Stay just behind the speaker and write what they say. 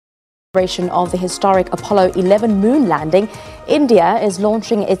Of the historic Apollo 11 moon landing, India is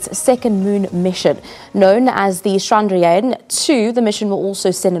launching its second moon mission. Known as the Chandrayaan-2, the mission will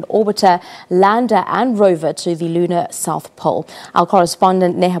also send an orbiter, lander and rover to the lunar South Pole. Our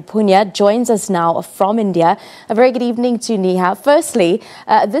correspondent Neha Poonia joins us now from India. A very good evening to Neha. Firstly,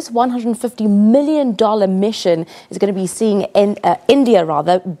 this $150 million mission is going to be seeing India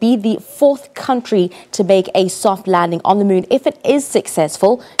be the fourth country to make a soft landing on the moon. If it is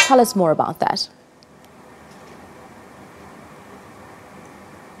successful, tell us more about that.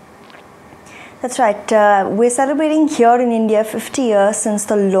 That's right. We're celebrating here in India 50 years since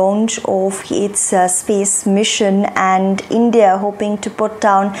the launch of its space mission, and India hoping to put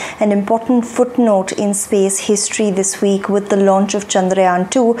down an important footnote in space history this week with the launch of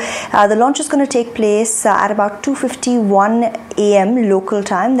Chandrayaan-2. The launch is going to take place at about 2:51 a.m. local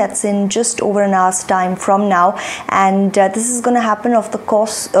time. That's in just over an hour's time from now, and this is going to happen off the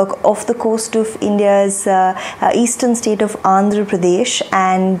coast of India's eastern state of Andhra Pradesh,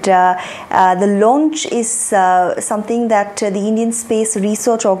 and the launch is something that the Indian Space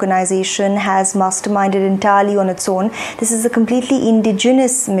Research Organization has masterminded entirely on its own. This is a completely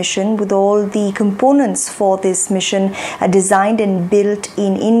indigenous mission with all the components for this mission designed and built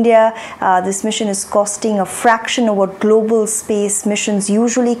in India. This mission is costing a fraction of what global space missions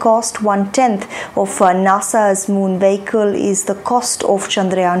usually cost. 1/10 of NASA's moon vehicle is the cost of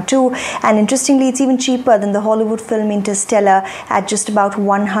Chandrayaan-2, and interestingly, it's even cheaper than the Hollywood film Interstellar at just about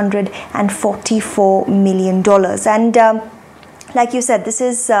 $144 million. And like you said, this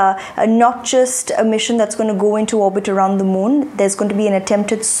is not just a mission that's going to go into orbit around the moon. There's going to be an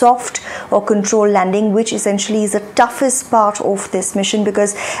attempted soft or controlled landing, which essentially is the toughest part of this mission,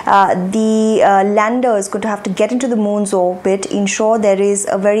 because the lander is going to have to get into the moon's orbit, ensure there is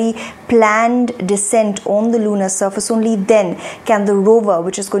a very planned descent on the lunar surface. Only then can the rover,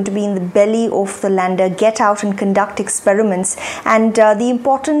 which is going to be in the belly of the lander, get out and conduct experiments. And the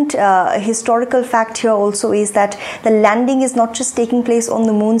important historical fact here also is that the landing is not just taking place on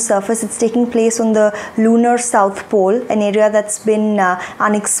the moon's surface, it's taking place on the lunar South Pole, an area that's been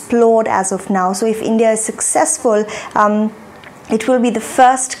unexplored as of now. So if India is successful, it will be the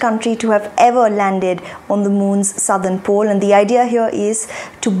first country to have ever landed on the moon's southern pole. And the idea here is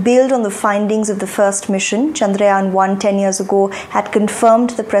to build on the findings of the first mission. Chandrayaan-1 10 years ago had confirmed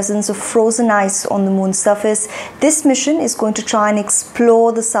the presence of frozen ice on the moon's surface. This mission is going to try and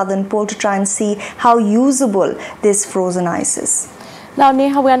explore the southern pole to try and see how usable this frozen ice is. Now,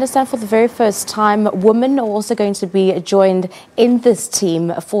 Neha, we understand for the very first time, women are also going to be joined in this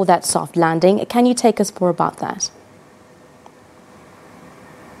team for that soft landing. Can you take us more about that?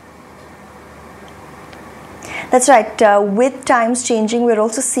 That's right. With times changing, we're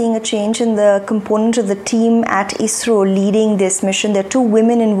also seeing a change in the component of the team at ISRO leading this mission. There are 2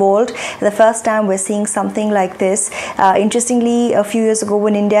 women involved. The first time we're seeing something like this. Interestingly, a few years ago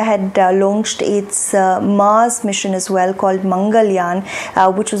when India had launched its Mars mission as well, called Mangalyaan,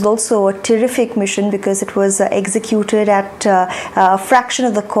 which was also a terrific mission because it was executed at a fraction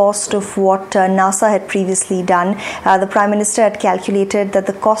of the cost of what NASA had previously done. The Prime Minister had calculated that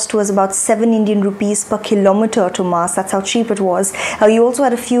the cost was about 7 Indian rupees per kilometer to Mars. That's how cheap it was. You also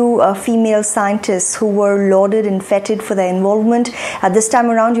had a few female scientists who were lauded and feted for their involvement. This time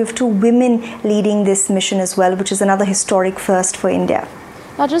around, you have 2 women leading this mission as well, which is another historic first for India.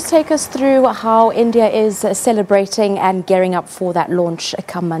 Now, just take us through how India is celebrating and gearing up for that launch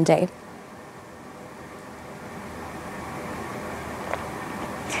come Monday.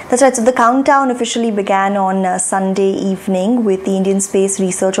 That's right. So the countdown officially began on Sunday evening with the Indian Space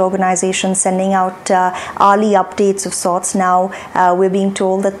Research Organization sending out hourly updates of sorts. Now we're being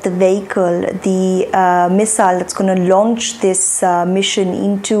told that the vehicle, the missile that's going to launch this mission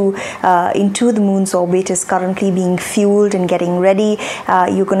into the moon's orbit, is currently being fueled and getting ready.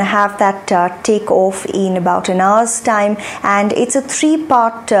 You're going to have that take off in about an hour's time, and it's a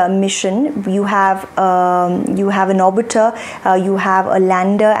 3-part mission. You have an orbiter, you have a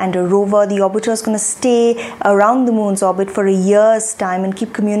lander, and a rover. The orbiter is going to stay around the moon's orbit for a year's time and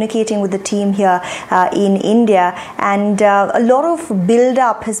keep communicating with the team here in India. And a lot of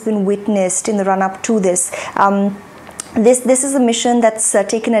build-up has been witnessed in the run-up to this. This is a mission that's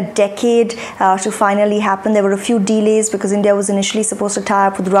taken a decade to finally happen. There were a few delays because India was initially supposed to tie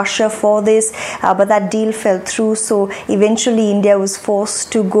up with Russia for this, but that deal fell through. So eventually India was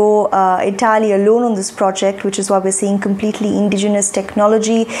forced to go entirely alone on this project, which is why we're seeing completely indigenous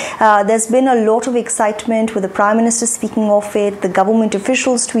technology. There's been a lot of excitement with the Prime Minister speaking of it, the government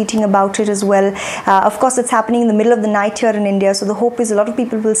officials tweeting about it as well. Of course, it's happening in the middle of the night here in India, so the hope is a lot of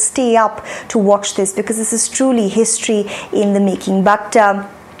people will stay up to watch this because this is truly history in the making. But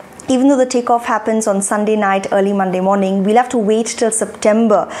even though the takeoff happens on Sunday night, early Monday morning, we'll have to wait till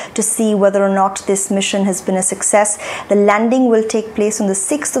September to see whether or not this mission has been a success. The landing will take place on the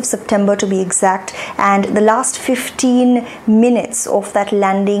 6th of September to be exact, and the last 15 minutes of that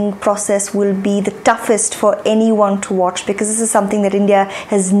landing process will be the toughest for anyone to watch, because this is something that India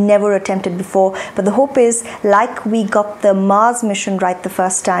has never attempted before. But the hope is, like we got the Mars mission right the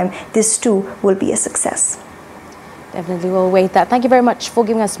first time, this too will be a success. Definitely will await that. Thank you very much for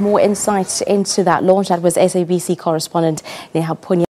giving us more insight into that launch. That was SABC correspondent Neha Poonia.